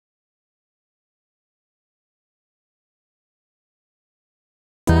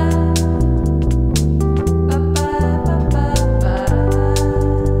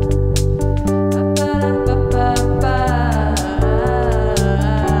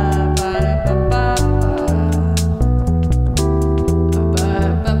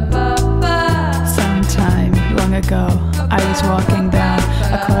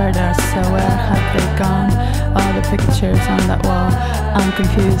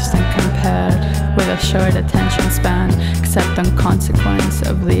praised and compared with a short attention span, except on consequence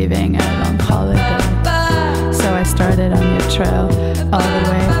of leaving a long holiday. So I started on your trail, all the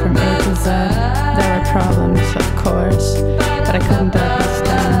way from A to Z. There were problems, of course, but I couldn't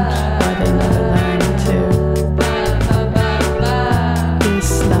understand why they never learned to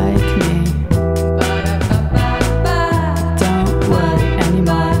dislike me. Don't worry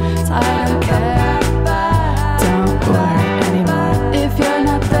anymore, I don't care. Don't worry anymore, if you're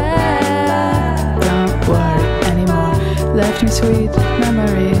not there. Don't worry anymore, left me sweet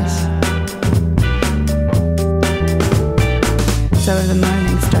memories. So the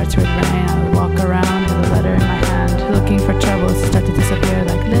morning starts with rain,